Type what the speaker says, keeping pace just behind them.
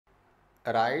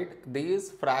Write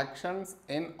these fractions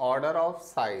in order of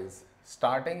size,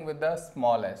 starting with the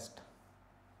smallest.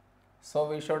 So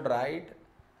we should write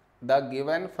the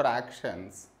given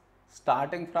fractions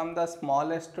starting from the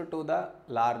smallest to the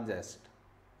largest.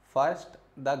 First,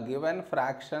 the given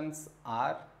fractions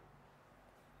are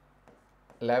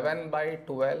 11 by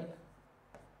 12,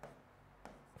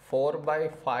 4 by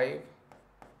 5,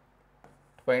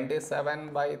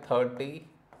 27 by 30,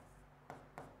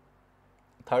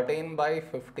 13 by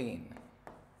 15.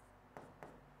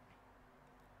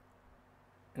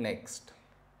 Next,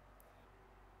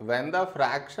 when the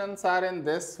fractions are in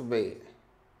this way,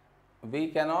 we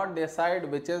cannot decide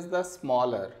which is the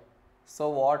smaller. So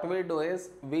what we do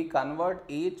is we convert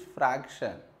each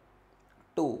fraction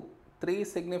to 3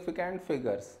 significant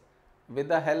figures with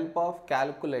the help of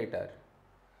calculator.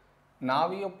 Now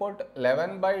you put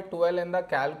 11 by 12 in the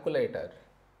calculator.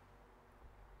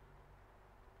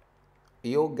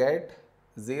 You get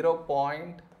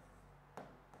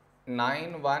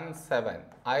 0.917.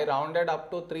 I rounded up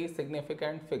to 3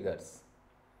 significant figures.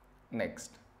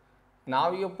 Next,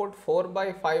 now you put 4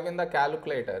 by 5 in the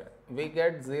calculator. We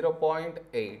get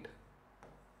 0.8.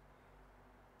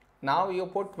 Now you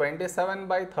put 27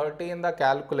 by 30 in the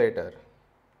calculator.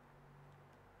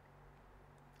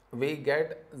 We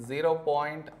get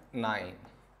 0.9.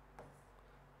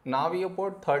 Now you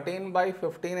put 13 by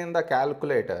 15 in the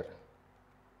calculator.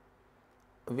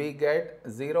 We get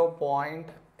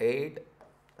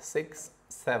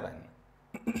 0.867.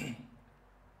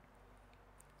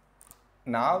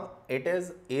 Now it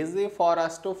is easy for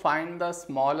us to find the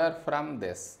smaller from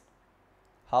this.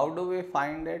 How do we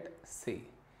find it? See,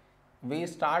 we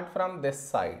start from this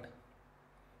side.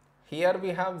 Here we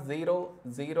have 0,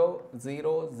 0,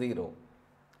 0, 0.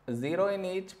 0 in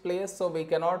each place, so we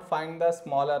cannot find the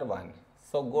smaller one.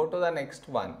 So go to the next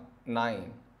one,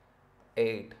 9,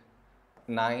 8,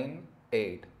 9,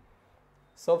 8.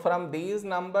 So from these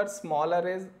numbers, smaller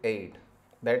is 8.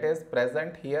 That is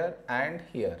present here and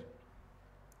here.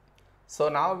 So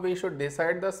now we should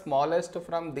decide the smallest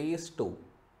from these two.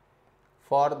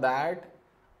 For that,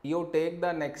 you take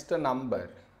the next number.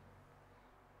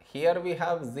 Here we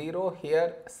have 0,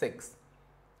 here 6.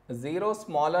 0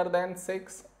 smaller than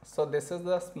 6, so this is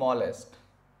the smallest.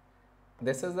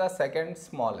 This is the second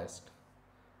smallest.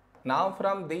 Now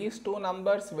from these two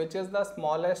numbers, which is the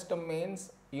smallest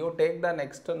means you take the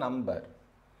next number.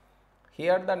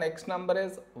 Here the next number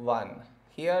is 1.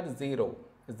 Here 0.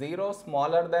 0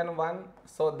 smaller than 1,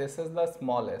 so this is the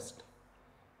smallest.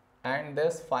 And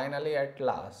this finally at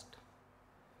last.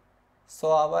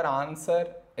 So our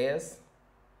answer is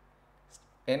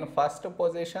in first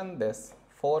position this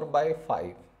 4 by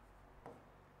 5.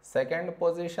 Second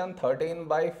position 13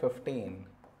 by 15.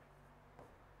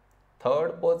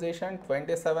 Third position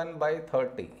 27 by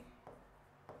 30.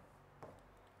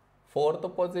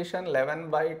 Fourth position 11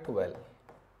 by 12.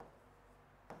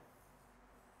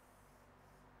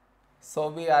 So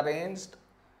we arranged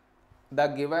the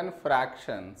given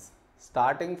fractions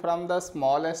starting from the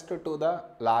smallest to the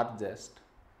largest.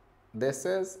 This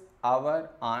is our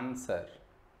answer.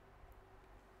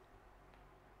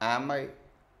 Am I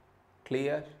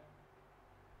clear?